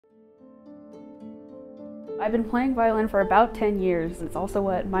I've been playing violin for about 10 years. It's also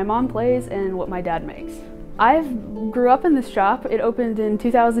what my mom plays and what my dad makes. I grew up in this shop. It opened in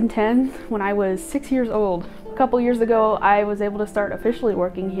 2010 when I was 6 years old. A couple years ago, I was able to start officially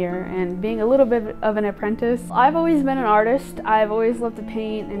working here and being a little bit of an apprentice. I've always been an artist. I've always loved to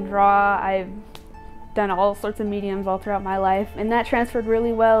paint and draw. I've done all sorts of mediums all throughout my life, and that transferred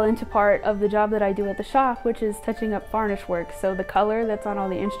really well into part of the job that I do at the shop, which is touching up varnish work. So the color that's on all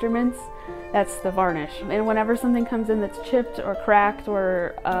the instruments, that's the varnish. And whenever something comes in that's chipped or cracked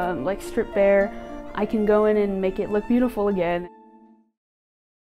or like stripped bare, I can go in and make it look beautiful again.